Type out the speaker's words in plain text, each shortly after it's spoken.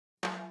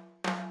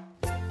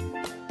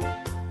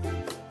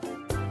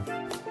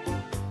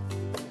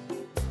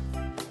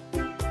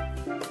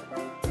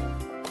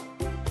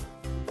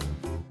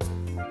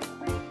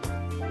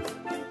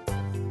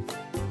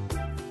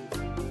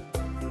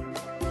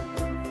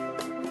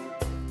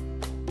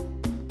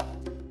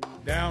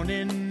Down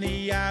in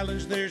the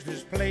islands there's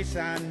this place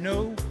I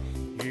know.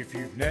 If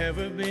you've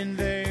never been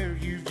there,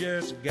 you've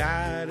just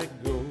gotta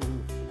go.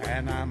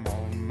 And I'm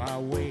on my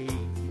way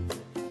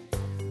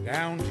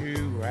down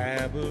to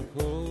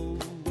Abaco.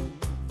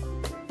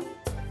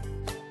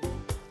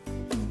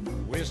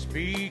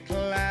 Wispy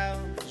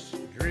clouds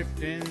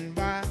drifting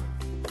by,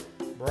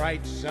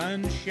 bright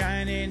sun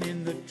shining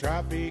in the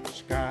tropic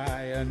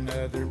sky.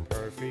 Another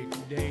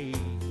perfect day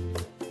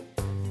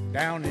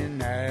down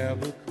in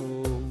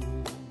Abaco.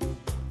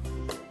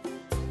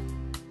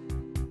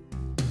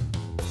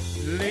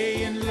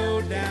 Laying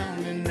low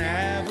down in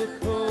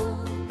Abaco,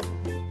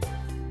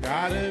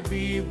 gotta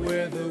be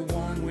where the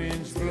warm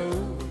winds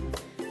blow.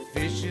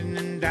 Fishing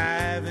and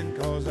diving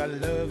 'cause I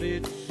love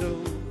it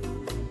so.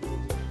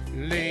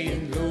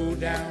 Laying low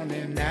down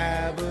in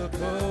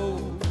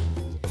Abaco,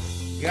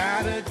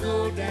 gotta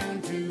go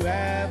down to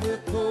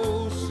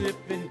Abaco,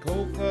 sipping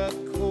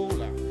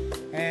Coca-Cola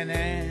and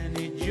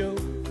Annie Joe.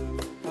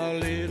 A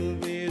little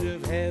bit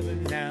of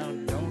heaven now,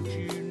 don't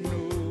you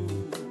know?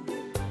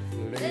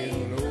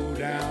 Laying low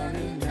down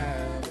in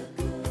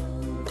Abaco.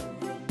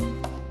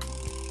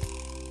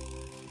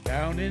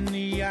 Down in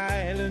the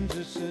islands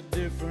it's a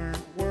different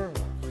world.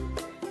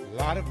 A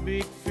lot of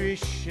big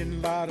fish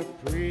and a lot of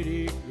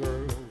pretty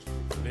girls,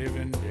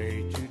 living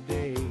day to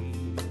day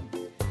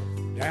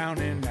down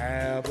in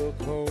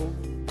Abaco.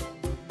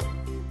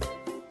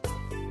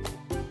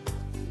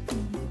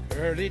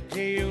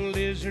 Curly-tailed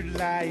lizard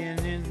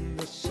lying in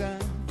the sun,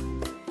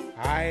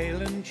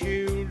 island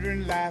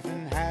children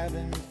laughing,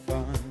 having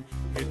fun.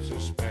 It's a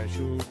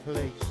special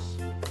place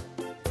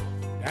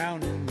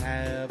down in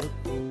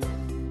Abaco.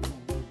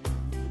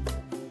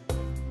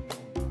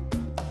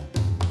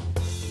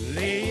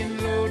 Laying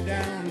low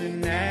down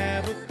in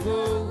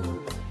Abaco,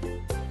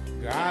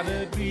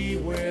 gotta be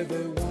where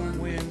the warm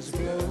winds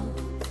blow.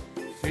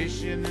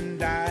 Fishing and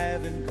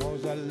diving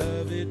 'cause I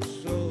love it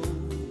so.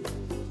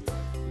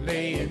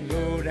 Laying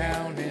low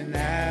down in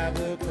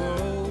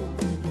Abaco,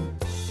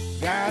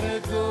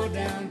 gotta go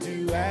down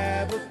to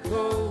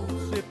Abaco,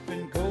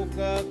 sipping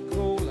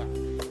Coca-Cola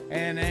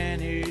and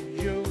Annie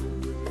Joe.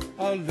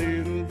 A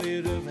little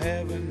bit of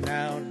heaven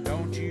now,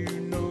 don't you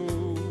know?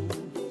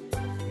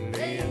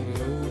 Laying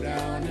low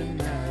down in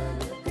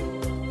Abaco.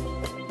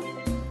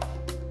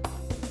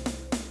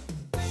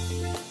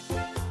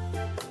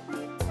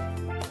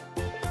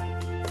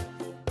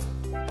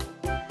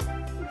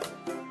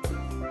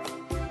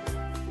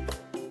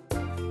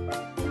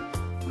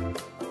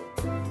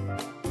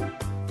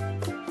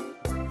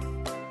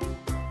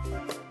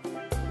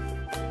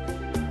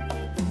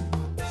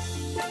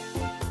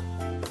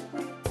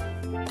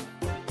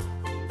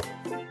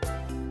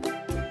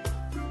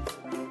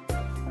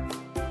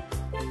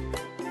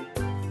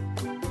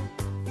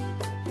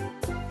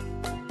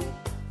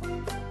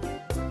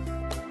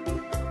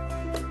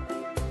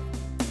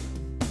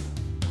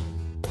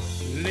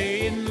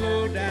 Laying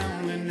low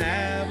down in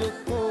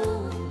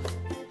Abaco,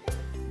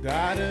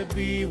 gotta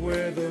be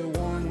where the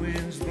warm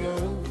winds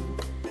blow.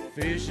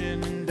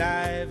 Fishing and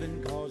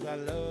diving 'cause I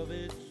love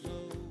it so.